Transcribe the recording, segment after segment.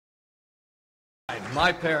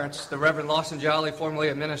My parents, the Reverend Lawson Jolly, formerly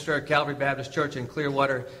a minister at Calvary Baptist Church in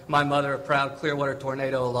Clearwater. My mother, a proud Clearwater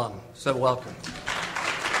Tornado alum. So welcome.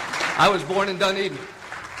 I was born in Dunedin.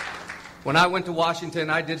 When I went to Washington,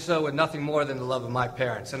 I did so with nothing more than the love of my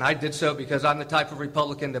parents. And I did so because I'm the type of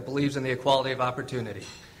Republican that believes in the equality of opportunity.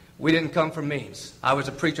 We didn't come from means. I was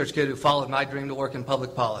a preacher's kid who followed my dream to work in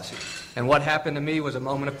public policy. And what happened to me was a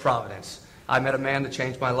moment of providence. I met a man that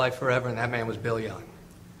changed my life forever, and that man was Bill Young.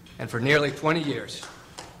 And for nearly 20 years,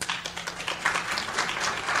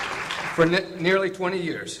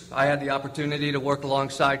 I had the opportunity to work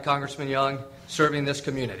alongside Congressman Young, serving this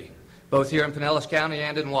community, both here in Pinellas County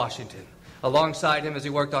and in Washington, alongside him as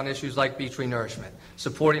he worked on issues like beach renourishment,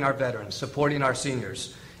 supporting our veterans, supporting our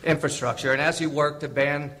seniors, infrastructure, and as he worked to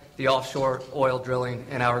ban the offshore oil drilling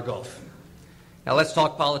in our Gulf. Now let's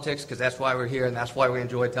talk politics, because that's why we're here and that's why we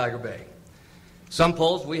enjoy Tiger Bay. Some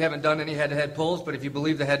polls, we haven't done any head-to-head polls, but if you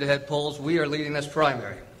believe the head-to-head polls, we are leading this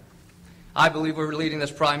primary. I believe we're leading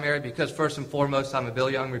this primary because, first and foremost, I'm a Bill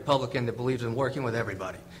Young Republican that believes in working with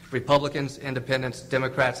everybody. Republicans, independents,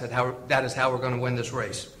 Democrats, that is how we're going to win this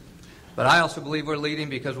race. But I also believe we're leading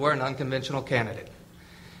because we're an unconventional candidate.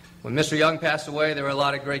 When Mr. Young passed away, there were a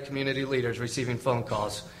lot of great community leaders receiving phone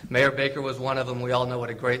calls. Mayor Baker was one of them. We all know what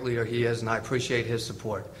a great leader he is, and I appreciate his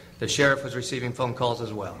support. The sheriff was receiving phone calls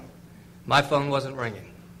as well. My phone wasn't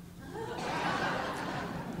ringing.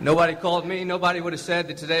 Nobody called me. Nobody would have said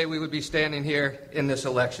that today we would be standing here in this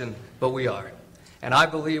election, but we are. And I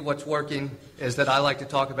believe what's working is that I like to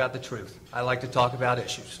talk about the truth. I like to talk about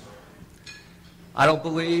issues. I don't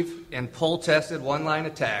believe in poll-tested one-line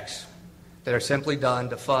attacks that are simply done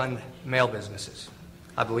to fund male businesses.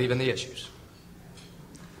 I believe in the issues.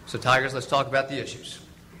 So, Tigers, let's talk about the issues.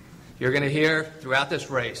 You're going to hear throughout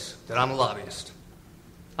this race that I'm a lobbyist.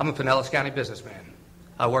 I'm a Pinellas County businessman.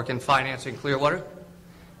 I work in finance in Clearwater.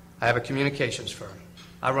 I have a communications firm.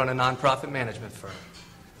 I run a nonprofit management firm.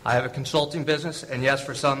 I have a consulting business, and yes,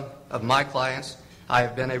 for some of my clients, I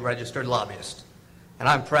have been a registered lobbyist. And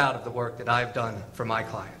I'm proud of the work that I've done for my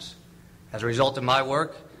clients. As a result of my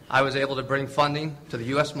work, I was able to bring funding to the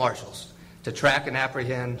U.S. Marshals to track and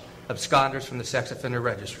apprehend absconders from the sex offender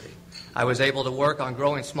registry. I was able to work on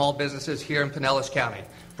growing small businesses here in Pinellas County,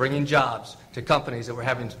 bringing jobs to companies that were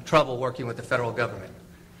having trouble working with the federal government.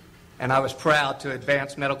 And I was proud to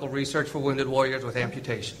advance medical research for wounded warriors with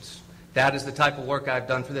amputations. That is the type of work I've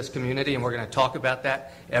done for this community, and we're going to talk about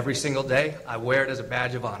that every single day. I wear it as a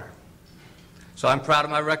badge of honor. So I'm proud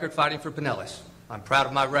of my record fighting for Pinellas. I'm proud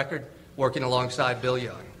of my record working alongside Bill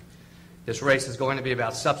Young. This race is going to be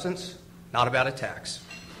about substance, not about attacks.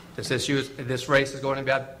 This race is going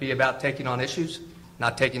to be about taking on issues,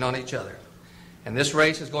 not taking on each other. And this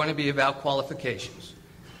race is going to be about qualifications.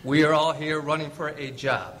 We are all here running for a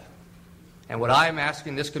job. And what I am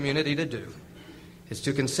asking this community to do is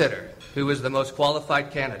to consider who is the most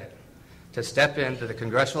qualified candidate to step into the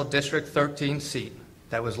Congressional District 13 seat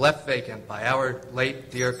that was left vacant by our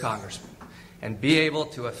late dear congressman, and be able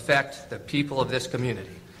to affect the people of this community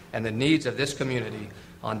and the needs of this community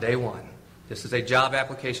on day one. This is a job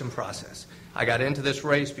application process. I got into this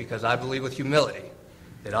race because I believe with humility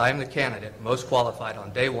that I am the candidate most qualified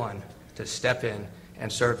on day one to step in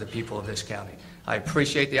and serve the people of this county. I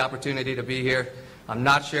appreciate the opportunity to be here. I'm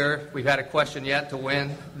not sure we've had a question yet to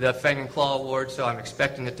win the Fang and Claw Award, so I'm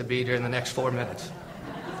expecting it to be here in the next 4 minutes.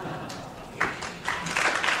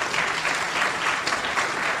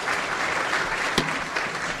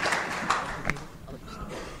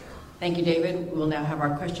 Thank you, David. We'll now have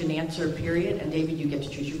our question and answer period, and David, you get to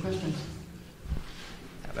choose your questions.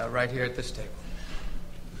 How about right here at this table?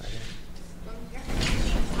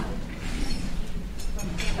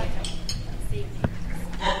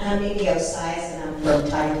 I'm Amy Osias, and I'm from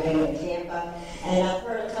Tiger Bay in Tampa. And I've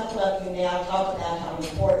heard a couple of you now talk about how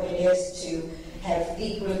important it is to have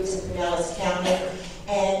deep roots in Pinellas County.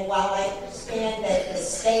 And while I understand that the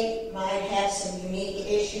state might have some unique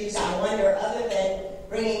issues, I wonder, other than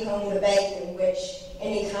bringing home the bacon, which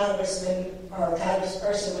any congressman or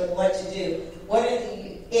congressperson would want to do, what are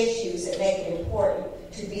the issues that make it important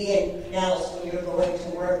to be in Pinellas when you're going to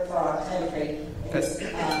work for our country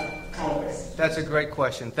in Congress? That's a great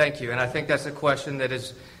question. Thank you. And I think that's a question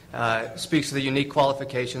that speaks to the unique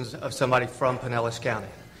qualifications of somebody from Pinellas County.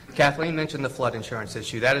 Kathleen mentioned the flood insurance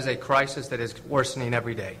issue. That is a crisis that is worsening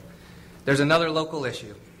every day. There's another local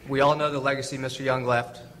issue. We all know the legacy Mr. Young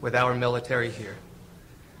left with our military here.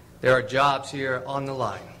 There are jobs here on the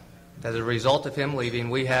line. As a result of him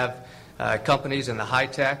leaving, we have companies in the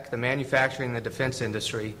high-tech, the manufacturing, the defense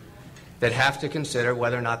industry that have to consider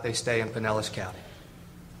whether or not they stay in Pinellas County.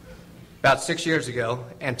 About 6 years ago,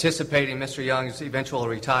 anticipating Mr. Young's eventual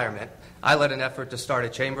retirement, I led an effort to start a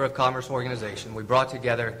Chamber of Commerce organization. We brought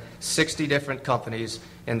together 60 different companies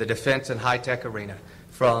in the defense and high-tech arena,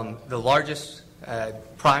 from the largest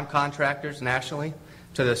prime contractors nationally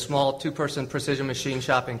to the small two-person precision machine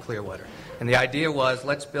shop in Clearwater. And the idea was,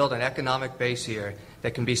 let's build an economic base here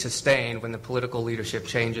that can be sustained when the political leadership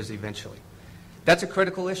changes eventually. That's a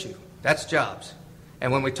critical issue. That's jobs.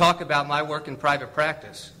 And when we talk about my work in private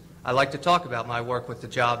practice, I like to talk about my work with the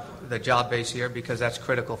job base here, because that's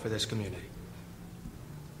critical for this community.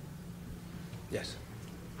 Yes?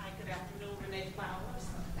 Hi, good afternoon, Renee Flowers.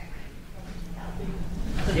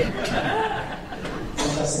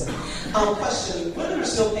 Question, women are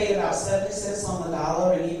still paid about 70 cents on the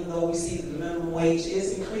dollar, and even though we see that the minimum wage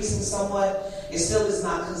is increasing somewhat, it still is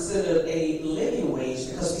not considered a living wage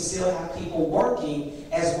because we still have people working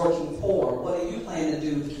as working poor. What are you planning to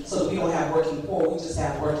do so that we don't have working poor, we just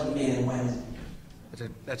have working men and women?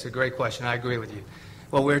 That's a great question. I agree with you.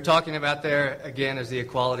 What we're talking about there, again, is the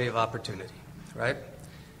equality of opportunity, right?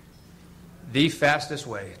 The fastest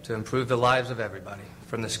way to improve the lives of everybody,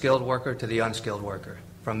 from the skilled worker to the unskilled worker,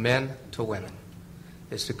 from men to women,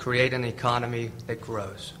 is to create an economy that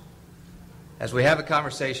grows. As we have a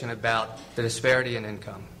conversation about the disparity in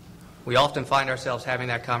income, we often find ourselves having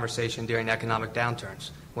that conversation during economic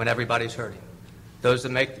downturns when everybody's hurting. Those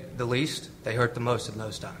that make the least, they hurt the most in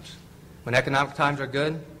those times. When economic times are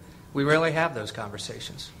good, we rarely have those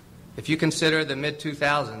conversations. If you consider the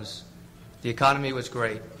mid-2000s, the economy was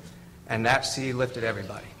great, and that sea lifted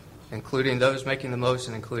everybody, including those making the most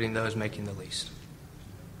and including those making the least.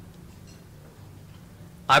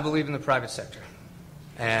 I believe in the private sector,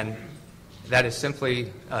 and that is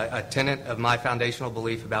simply a tenet of my foundational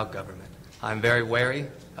belief about government. I'm very wary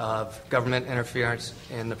of government interference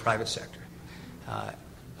in the private sector.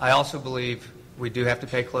 I also believe we do have to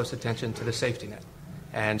pay close attention to the safety net,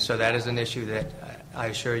 and so that is an issue that I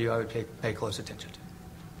assure you I would pay close attention to.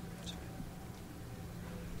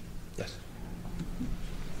 Yes.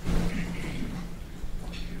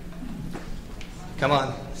 Come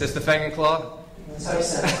on, is this the Fang and Claw? So,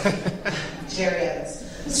 Jerry Evans.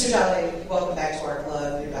 Mr. Jolly, welcome back to our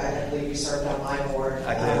club. I believe you served on my board.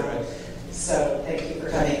 I did, right. So thank you for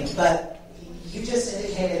coming. But you just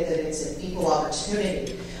indicated that it's an equal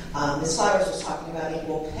opportunity. Ms. Flowers was talking about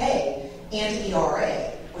equal pay and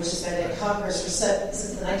ERA, which has been in Congress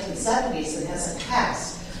since the 1970s and hasn't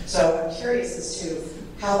passed. So I'm curious as to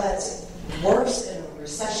how that's worse in a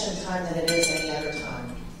recession time than it is any other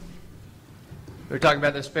time. We're talking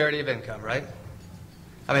about the disparity of income, right?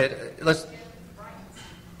 I mean, let's...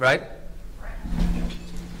 Right?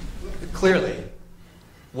 Clearly,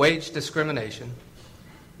 wage discrimination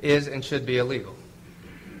is and should be illegal.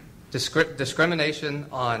 Discrimination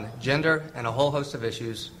on gender and a whole host of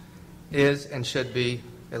issues is and should be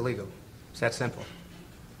illegal. It's that simple.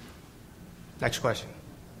 Next question.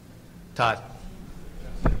 Todd.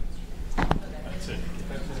 That's it.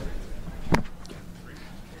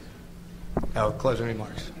 Oh, closing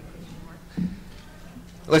remarks.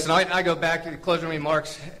 Listen, I go back to the closing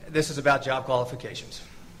remarks. This is about job qualifications.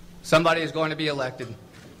 Somebody is going to be elected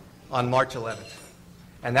on March 11th,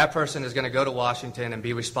 and that person is going to go to Washington and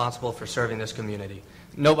be responsible for serving this community.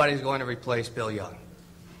 Nobody's going to replace Bill Young,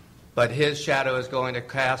 but his shadow is going to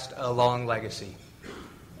cast a long legacy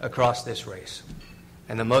across this race.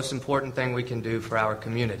 And the most important thing we can do for our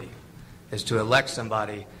community is to elect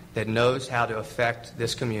somebody that knows how to affect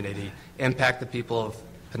this community, impact the people of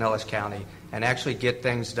Pinellas County, and actually get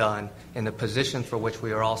things done in the position for which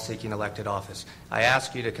we are all seeking elected office. I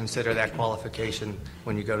ask you to consider that qualification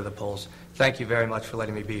when you go to the polls. Thank you very much for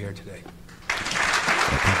letting me be here today.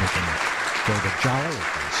 Republican David Jolly of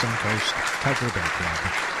the Suncoast Tiger Bay Club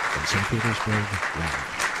in St. Petersburg, Leonard.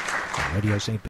 On Radio St.